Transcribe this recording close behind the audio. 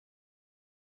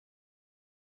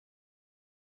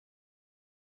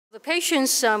The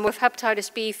patients with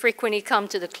hepatitis B frequently come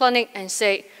to the clinic and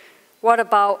say, what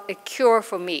about a cure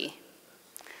for me?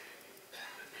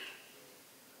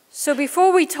 So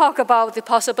before we talk about the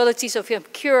possibilities of a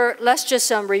cure, let's just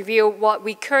review what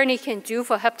we currently can do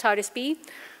for hepatitis B.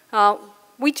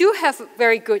 We do have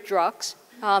very good drugs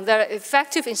that are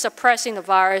effective in suppressing the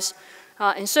virus,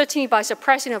 and certainly by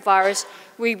suppressing the virus,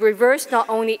 we reverse not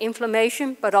only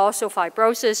inflammation, but also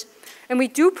fibrosis, and we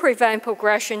do prevent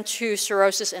progression to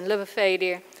cirrhosis and liver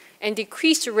failure, and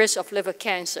decrease the risk of liver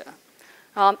cancer.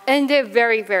 And they're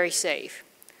very, very safe.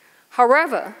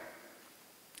 However,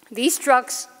 these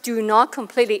drugs do not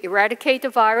completely eradicate the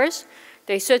virus.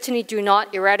 They certainly do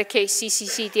not eradicate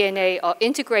cccDNA or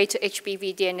integrate to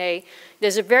HBV DNA.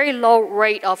 There's a very low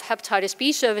rate of hepatitis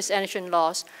B surface antigen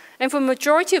loss. And for the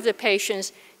majority of the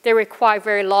patients, they require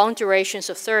very long durations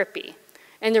of therapy.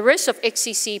 And the risk of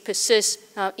HCC persists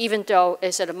even though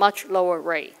it's at a much lower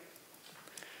rate.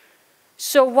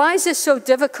 So why is it so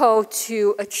difficult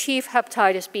to achieve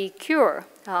hepatitis B cure?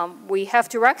 We have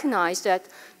to recognize that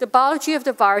the biology of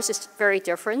the virus is very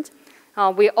different.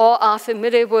 We all are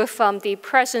familiar with the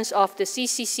presence of the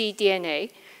cccDNA,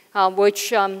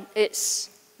 which is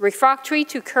refractory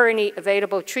to currently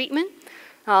available treatment.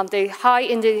 They're high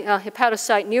in the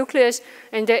hepatocyte nucleus,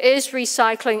 and there is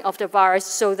recycling of the virus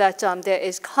so that there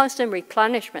is constant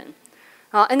replenishment.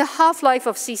 And the half-life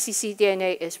of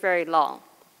cccDNA is very long.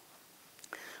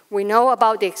 We know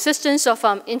about the existence of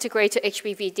integrated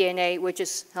HBV DNA, which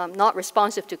is not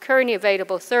responsive to currently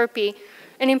available therapy.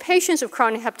 And in patients with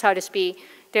chronic hepatitis B,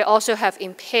 they also have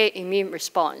impaired immune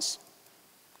response.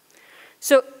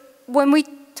 So when we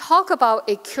talk about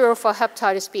a cure for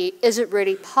hepatitis B, is it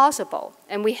really possible?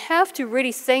 And we have to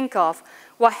really think of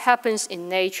what happens in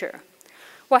nature.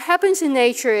 What happens in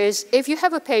nature is if you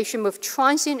have a patient with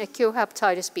transient acute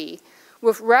hepatitis B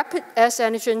with rapid S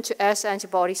antigen to S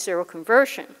antibody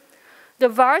seroconversion, the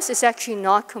virus is actually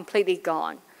not completely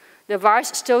gone. The virus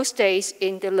still stays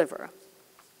in the liver.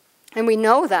 And we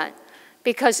know that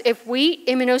because if we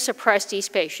immunosuppress these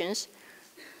patients,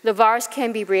 the virus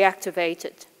can be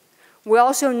reactivated. We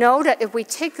also know that if we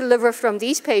take the liver from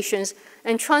these patients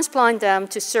and transplant them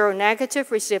to seronegative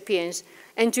recipients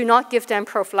and do not give them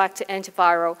prophylactic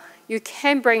antiviral, you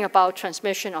can bring about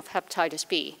transmission of hepatitis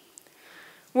B.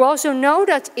 We also know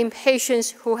that in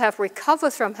patients who have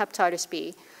recovered from hepatitis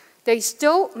B, they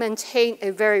still maintain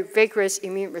a very vigorous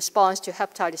immune response to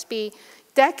hepatitis B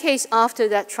decades after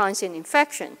that transient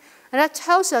infection. And that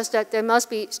tells us that there must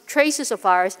be traces of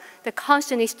virus that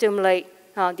constantly stimulate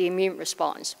the immune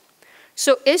response.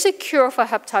 So is a cure for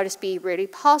hepatitis B really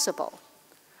possible?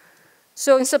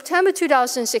 So in September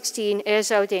 2016,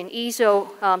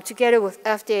 AASLD-EASL, together with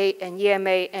FDA and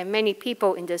EMA and many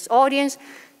people in this audience,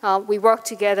 we worked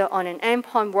together on an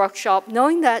Endpoint workshop,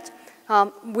 knowing that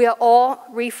we are all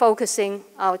refocusing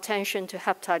our attention to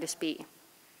hepatitis B.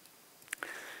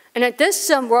 And at this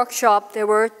workshop, there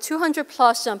were 200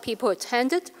 plus people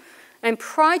attended. And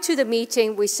prior to the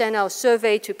meeting, we sent out a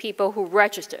survey to people who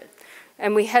registered.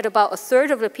 And we had about a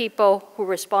third of the people who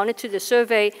responded to the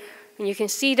survey. And you can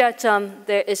see that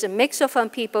there is a mix of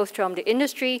people from the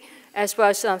industry as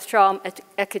well as from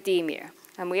academia.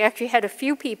 And we actually had a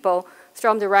few people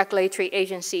from the regulatory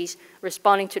agencies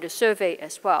responding to the survey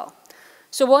as well.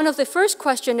 So one of the first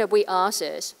questions that we asked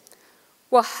is,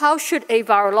 well, how should a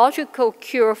virological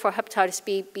cure for hepatitis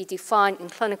B be defined in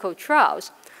clinical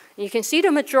trials? And you can see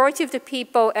the majority of the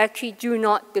people actually do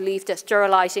not believe that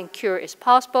sterilizing cure is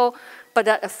possible, but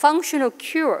that a functional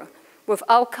cure with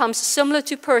outcomes similar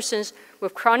to persons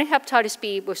with chronic hepatitis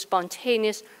B with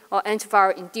spontaneous or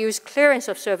antiviral-induced clearance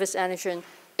of surface antigen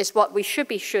is what we should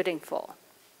be shooting for.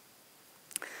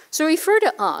 So we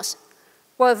further asked,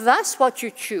 well, if that's what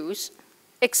you choose,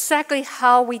 exactly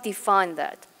how we define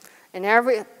that. And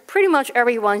pretty much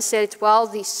everyone said, well,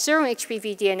 the serum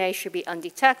HBV DNA should be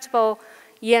undetectable,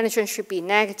 E antigen should be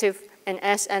negative, and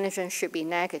S antigen should be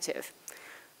negative.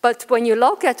 But when you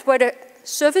look at whether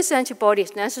surface antibody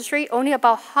is necessary, only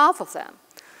about half of them.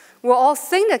 We all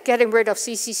think that getting rid of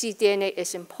cccDNA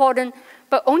is important,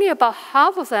 but only about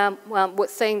half of them would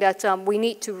think that we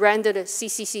need to render the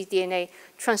cccDNA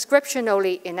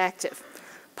transcriptionally inactive.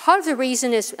 Part of the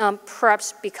reason is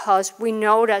perhaps because we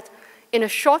know that in the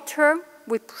short term,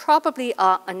 we probably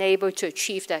are unable to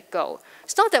achieve that goal.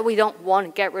 It's not that we don't want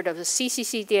to get rid of the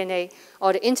cccDNA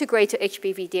or the integrated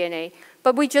HBV DNA,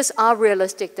 but we just are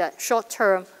realistic that short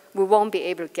term, we won't be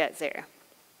able to get there.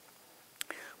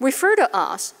 We further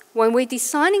asked, when we're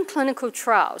designing clinical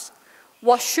trials,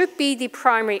 what should be the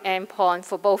primary endpoint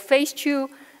for both phase 2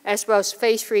 as well as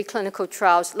phase 3 clinical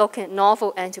trials looking at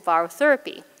novel antiviral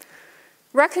therapy?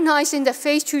 Recognizing that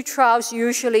phase 2 trials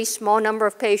usually small number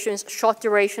of patients, short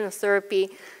duration of therapy,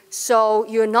 so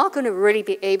you're not going to really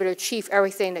be able to achieve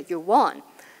everything that you want.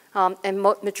 And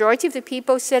majority of the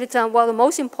people said it, well, the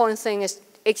most important thing is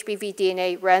HBV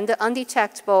DNA render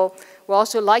undetectable. We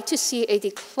also like to see a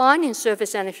decline in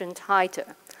surface antigen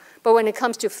titer. But when it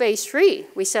comes to phase 3,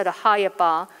 we set a higher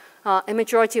bar, and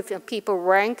majority of the people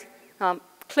rank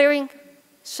clearing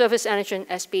surface antigen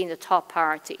as being the top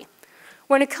priority.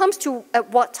 When it comes to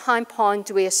at what time point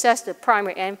do we assess the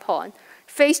primary endpoint,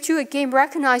 phase 2, again,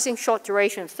 recognizing short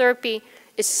duration of therapy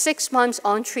is 6 months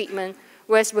on treatment,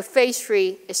 whereas with phase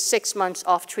 3 is 6 months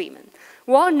off treatment.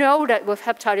 We all know that with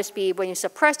hepatitis B, when you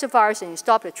suppress the virus and you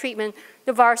stop the treatment,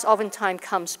 the virus oftentimes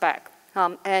comes back.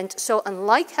 And so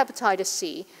unlike hepatitis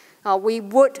C, we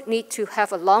would need to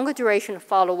have a longer duration of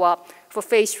follow-up for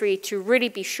phase 3 to really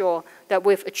be sure that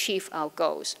we've achieved our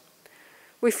goals.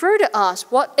 We further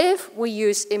ask, what if we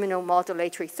use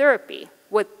immunomodulatory therapy?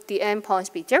 Would the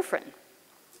endpoints be different?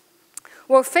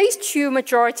 Well, phase 2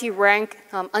 majority rank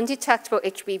undetectable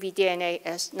HBV DNA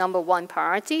as #1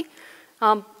 priority.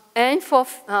 And for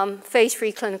phase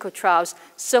 3 clinical trials,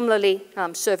 similarly,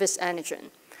 surface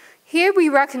antigen. Here we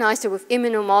recognize that with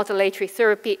immunomodulatory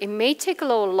therapy, it may take a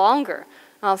little longer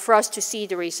for us to see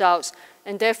the results,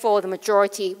 and therefore the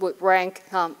majority would rank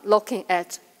looking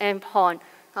at endpoint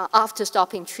after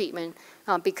stopping treatment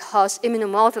because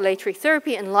immunomodulatory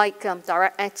therapy, unlike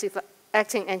direct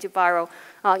acting antiviral,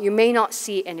 you may not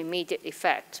see an immediate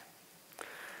effect.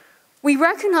 We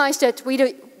recognize that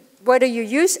whether you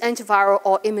use antiviral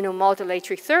or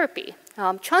immunomodulatory therapy,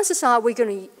 chances are we're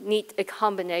going to need a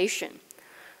combination.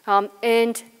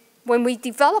 And when we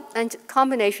develop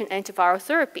combination antiviral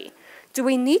therapy, do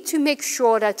we need to make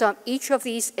sure that each of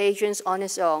these agents on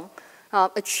its own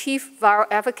achieve viral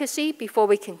efficacy before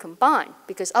we can combine?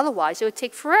 Because otherwise it would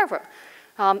take forever.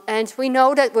 And we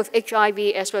know that with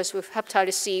HIV as well as with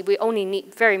hepatitis C, we only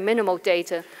need very minimal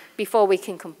data before we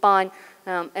can combine.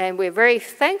 And we're very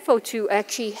thankful to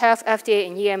actually have FDA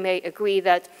and EMA agree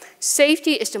that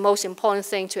safety is the most important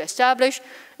thing to establish,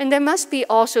 and there must be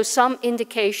also some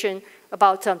indication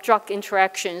about drug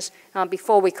interactions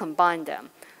before we combine them.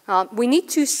 We need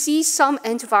to see some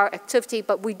antiviral activity,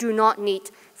 but we do not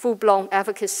need full-blown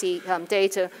efficacy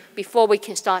data before we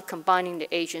can start combining the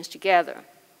agents together.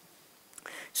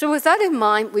 So with that in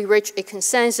mind, we reach a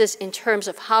consensus in terms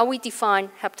of how we define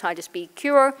hepatitis B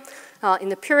cure. In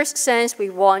the purest sense, we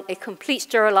want a complete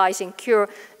sterilizing cure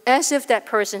as if that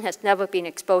person has never been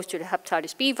exposed to the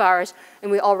hepatitis B virus,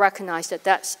 and we all recognize that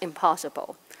that's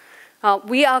impossible.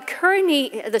 We are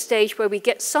currently at the stage where we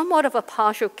get somewhat of a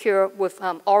partial cure with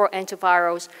oral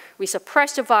antivirals. We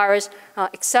suppress the virus,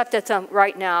 except that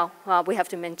right now we have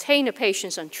to maintain the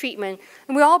patients on treatment.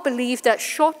 And we all believe that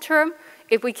short term,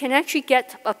 if we can actually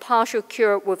get a partial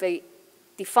cure with a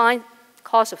defined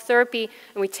course of therapy,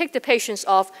 and we take the patients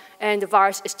off and the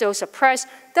virus is still suppressed,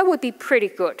 that would be pretty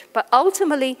good. But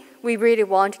ultimately, we really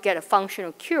want to get a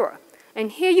functional cure.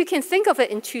 And here you can think of it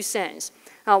in two senses.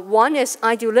 One is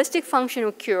idealistic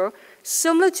functional cure,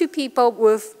 similar to people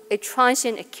with a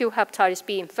transient acute hepatitis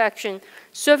B infection,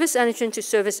 surface antigen to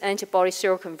surface antibody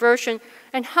seroconversion.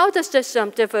 And how does this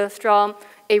differ from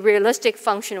a realistic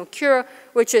functional cure,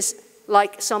 which is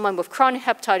like someone with chronic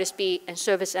hepatitis B and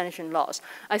surface antigen loss?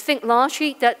 I think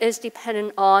largely that is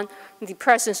dependent on the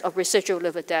presence of residual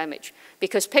liver damage,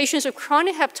 because patients with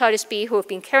chronic hepatitis B who have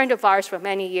been carrying the virus for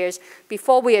many years,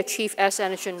 before we achieve S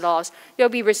antigen loss, there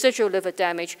will be residual liver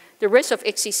damage. The risk of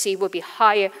HCC will be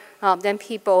higher than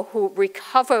people who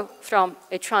recover from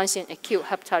a transient acute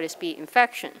hepatitis B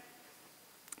infection.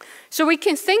 So we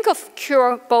can think of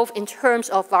cure both in terms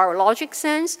of virologic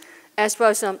sense as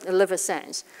well as the liver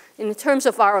sense. In terms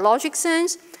of virologic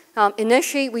sense,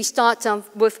 initially we start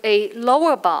with a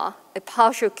lower bar, a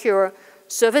partial cure,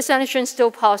 surface antigen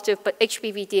still positive, but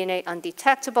HBV DNA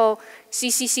undetectable,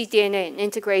 CCC DNA and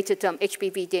integrated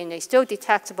HBV DNA still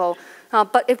detectable.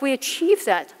 But if we achieve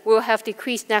that, we'll have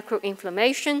decreased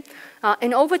necroinflammation,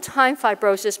 and over time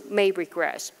fibrosis may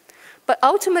regress. But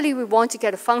ultimately, we want to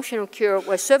get a functional cure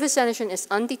where surface antigen is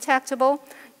undetectable,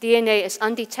 DNA is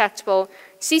undetectable,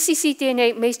 CCC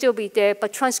DNA may still be there,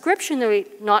 but transcriptionally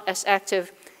not as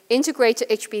active. Integrated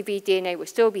HBV DNA will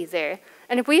still be there.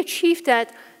 And if we achieve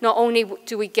that, not only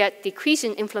do we get decrease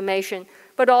in inflammation,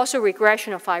 but also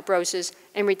regression of fibrosis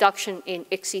and reduction in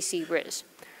HCC risk.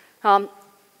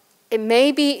 It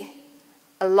may be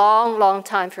a long, long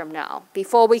time from now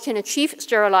before we can achieve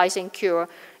sterilizing cure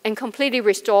and completely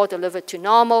restore the liver to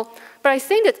normal. But I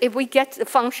think that if we get the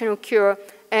functional cure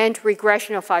and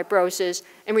regression of fibrosis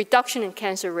and reduction in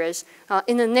cancer risk,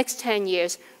 in the next 10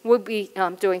 years, we'll be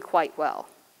doing quite well.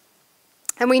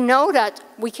 And we know that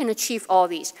we can achieve all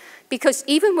these because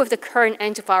even with the current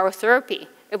antiviral therapy,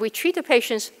 if we treat the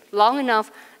patients long enough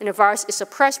and the virus is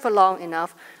suppressed for long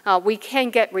enough, we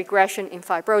can get regression in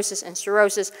fibrosis and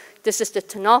cirrhosis. This is the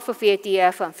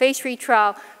tenofovir-DF phase 3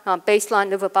 trial,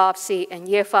 baseline liver biopsy and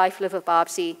year 5 liver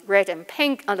biopsy, red and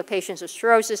pink are the patients with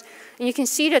cirrhosis. And you can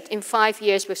see that in 5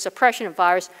 years with suppression of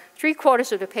virus,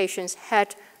 3/4 of the patients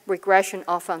had regression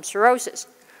of cirrhosis.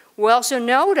 We also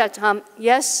know that,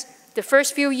 yes, the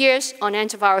first few years on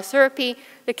antiviral therapy,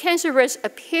 the cancer risk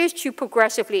appears to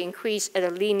progressively increase at a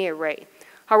linear rate.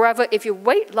 However, if you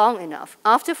wait long enough,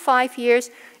 after 5 years,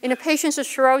 in the patients with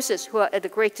cirrhosis who are at the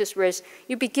greatest risk,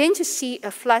 you begin to see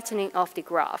a flattening of the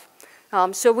graph.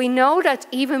 So we know that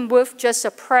even with just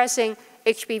suppressing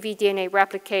HBV DNA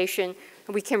replication,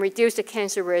 we can reduce the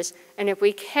cancer risk, and if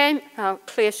we can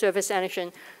clear surface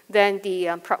antigen, then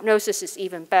the prognosis is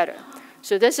even better.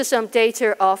 So this is some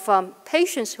data of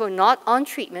patients who are not on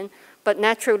treatment, but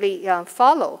naturally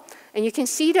follow. And you can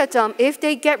see that if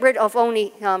they get rid of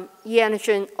only e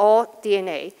antigen or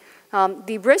DNA,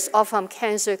 the risk of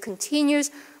cancer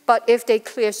continues, but if they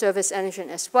clear surface antigen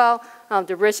as well,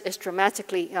 the risk is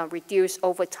dramatically reduced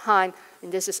over time,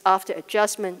 and this is after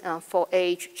adjustment for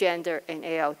age, gender, and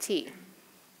ALT.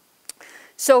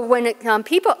 So when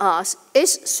people ask,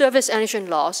 is surface antigen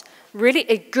loss really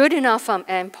a good enough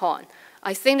endpoint?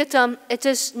 I think that it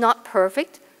is not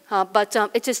perfect, but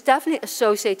it is definitely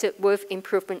associated with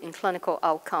improvement in clinical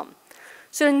outcome.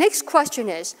 So the next question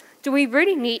is, do we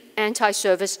really need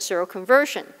anti-surface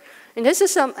seroconversion? And this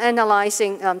is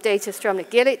analyzing data from the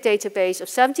Gilead database of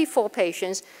 74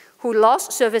 patients who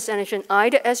lost surface antigen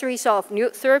either as a result of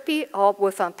nuke therapy or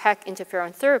with PEG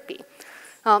interferon therapy.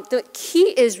 The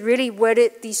key is really whether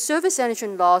the surface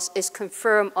antigen loss is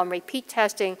confirmed on repeat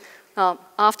testing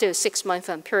after a 6-month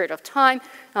period of time.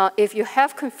 If you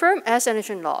have confirmed S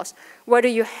antigen loss, whether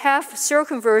you have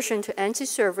seroconversion to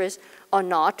anti-surface or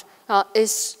not,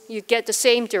 you get the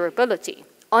same durability.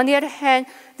 On the other hand,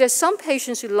 there's some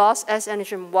patients who lost S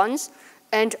antigen once,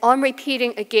 and on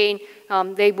repeating again,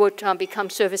 they would become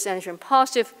surface antigen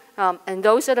positive, and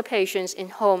those are the patients in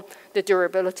whom the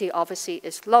durability obviously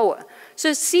is lower. So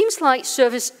it seems like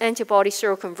surface antibody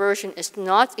seroconversion is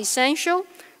not essential.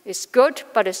 It's good,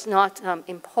 but it's not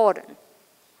important.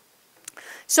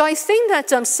 So I think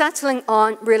that settling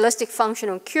on realistic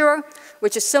functional cure,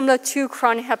 which is similar to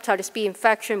chronic hepatitis B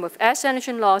infection with S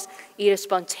antigen loss, either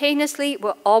spontaneously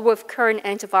or with current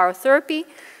antiviral therapy,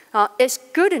 is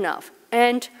good enough.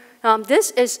 And this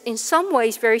is in some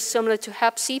ways very similar to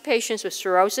Hep C patients with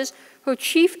cirrhosis who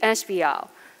achieve SVR.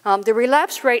 The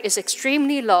relapse rate is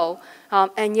extremely low,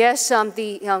 and yes,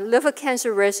 the liver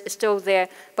cancer risk is still there,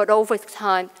 but over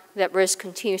time, that risk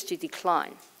continues to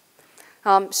decline.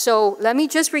 So let me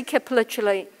just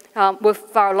recapitulate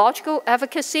with virological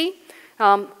efficacy.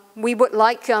 We would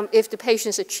like, if the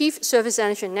patients achieve surface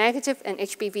antigen negative and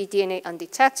HBV DNA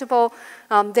undetectable,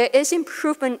 there is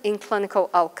improvement in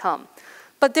clinical outcome.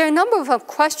 But there are a number of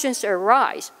questions that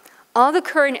arise. Are the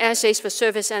current assays for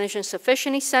surface antigen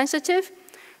sufficiently sensitive?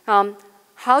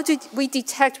 How do we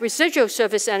detect residual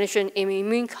surface antigen in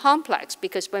immune complex?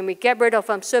 Because when we get rid of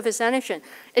surface antigen,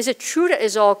 is it true that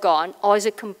it's all gone, or is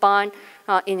it combined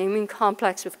in immune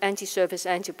complex with anti-surface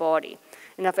antibody?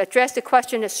 And I've addressed the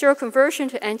question that seroconversion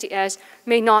to anti-S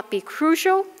may not be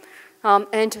crucial.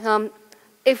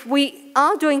 If we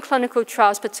are doing clinical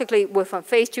trials, particularly with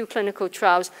phase 2 clinical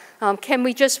trials, can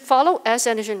we just follow S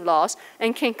antigen loss,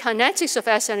 and can kinetics of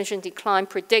S antigen decline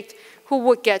predict who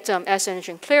would get S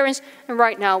antigen clearance? And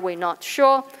right now, we're not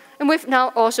sure. And we've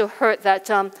now also heard that,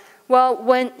 well,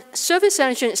 when surface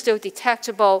antigen is still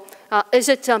detectable, is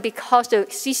it because the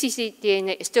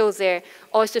cccDNA is still there,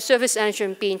 or is the surface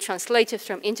antigen being translated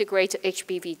from integrated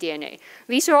HBV DNA?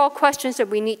 These are all questions that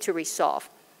we need to resolve.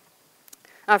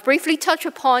 I've briefly touched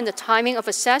upon the timing of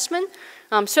assessment.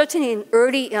 Certainly in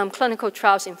early clinical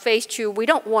trials in phase 2, we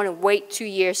don't want to wait 2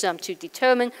 years to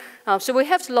determine. So we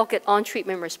have to look at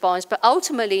on-treatment response. But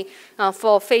ultimately,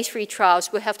 for phase 3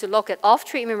 trials, we have to look at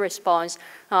off-treatment response.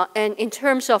 And in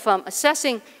terms of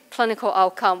assessing clinical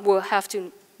outcome, we'll have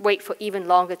to wait for even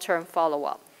longer-term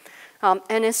follow-up.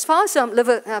 And as far as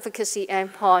liver efficacy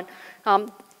endpoint,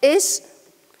 is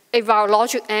a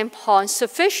virologic endpoint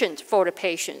sufficient for the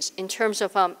patients in terms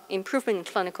of improvement in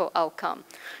clinical outcome?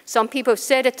 Some people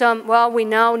say that, well, we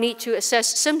now need to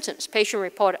assess symptoms,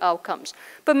 patient-reported outcomes.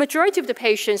 But majority of the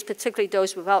patients, particularly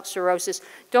those without cirrhosis,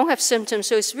 don't have symptoms,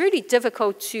 so it's really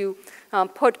difficult to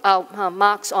put out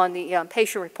marks on the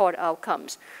patient-reported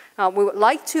outcomes. We would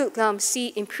like to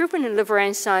see improvement in liver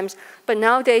enzymes, but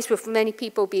nowadays with many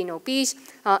people being obese,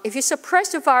 if you suppress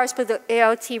the virus but the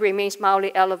ALT remains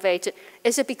mildly elevated,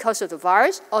 is it because of the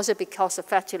virus or is it because of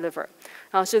fatty liver?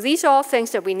 So these are all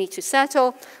things that we need to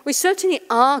settle. We certainly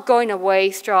are going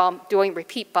away from doing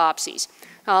repeat biopsies.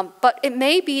 But it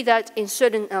may be that in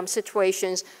certain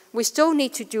situations, we still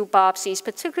need to do biopsies,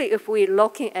 particularly if we're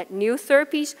looking at new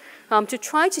therapies, to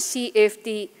try to see if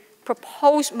the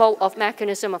proposed mode of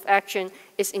mechanism of action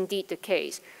is indeed the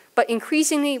case. But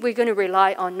increasingly, we're going to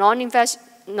rely on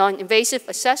non-invasive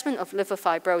assessment of liver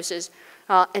fibrosis,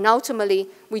 and ultimately,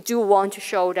 we do want to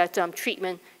show that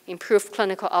treatment improves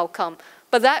clinical outcome.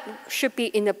 But that should be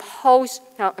in the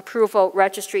post-approval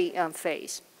registry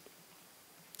phase.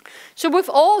 So with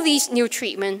all these new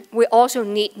treatments, we also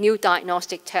need new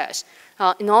diagnostic tests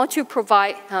in order to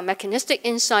provide mechanistic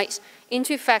insights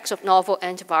into effects of novel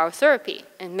antiviral therapy.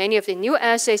 And many of the new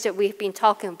assays that we've been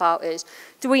talking about is,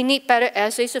 do we need better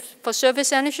assays for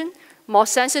surface antigen, more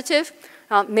sensitive,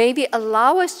 maybe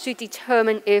allow us to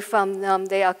determine if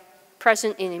they are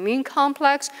present in immune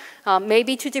complex,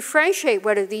 maybe to differentiate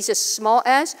whether these are small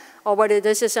S or whether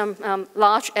this is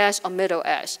large S or middle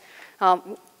S.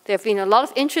 There have been a lot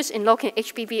of interest in looking at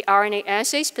HBV RNA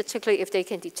assays, particularly if they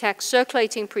can detect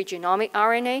circulating pregenomic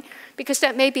RNA, because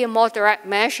that may be a more direct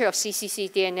measure of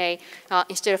cccDNA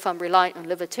instead of relying on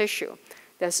liver tissue.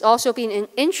 There's also been an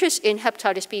interest in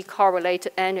hepatitis B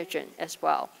core-related antigen as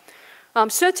well.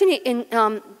 Certainly in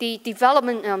the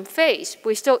development phase,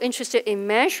 we're still interested in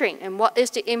measuring and what is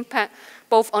the impact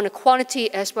both on the quantity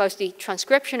as well as the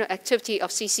transcriptional activity of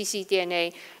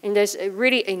cccDNA. And there's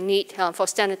really a need for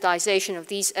standardization of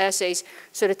these assays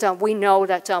so that we know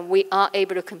that we are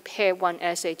able to compare one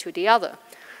assay to the other.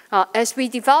 As we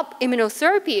develop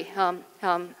immunotherapy,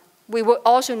 we will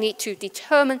also need to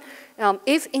determine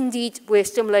if indeed we're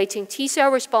stimulating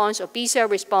T-cell response or B-cell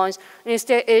response, and if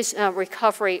there is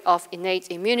recovery of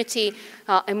innate immunity.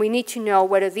 And we need to know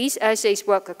whether these assays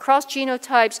work across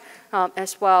genotypes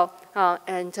as well,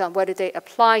 and whether they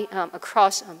apply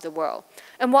across the world.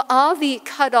 And what are the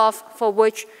cutoff for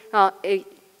which a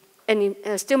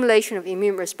stimulation of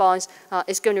immune response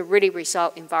is going to really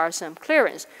result in virus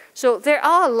clearance. So there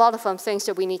are a lot of things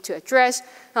that we need to address,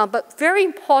 but very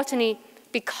importantly,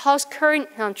 because current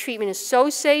treatment is so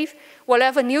safe,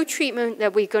 whatever new treatment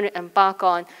that we're going to embark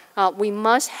on, we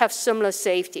must have similar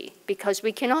safety, because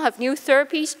we cannot have new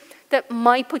therapies that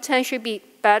might potentially be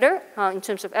better in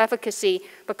terms of efficacy,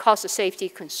 but cause a safety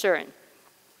concern.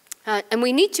 And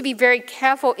we need to be very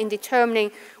careful in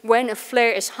determining when a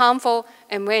flare is harmful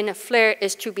and when a flare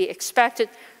is to be expected.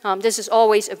 This is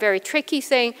always a very tricky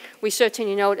thing. We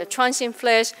certainly know that transient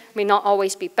flares may not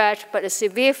always be bad, but a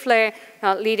severe flare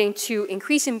leading to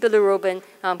increasing bilirubin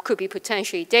could be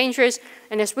potentially dangerous.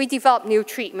 And as we develop new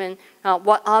treatment,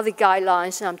 what are the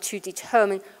guidelines to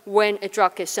determine when a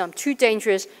drug is too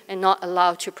dangerous and not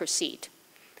allowed to proceed?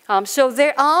 So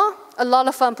there are a lot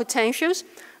of potentials,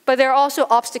 but there are also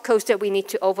obstacles that we need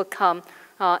to overcome.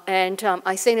 And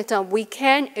I think that we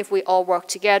can, if we all work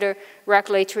together,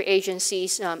 regulatory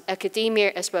agencies,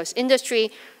 academia, as well as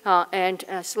industry, and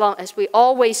as long as we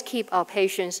always keep our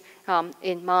patients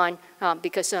in mind,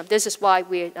 because this is why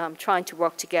we're trying to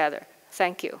work together.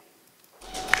 Thank you.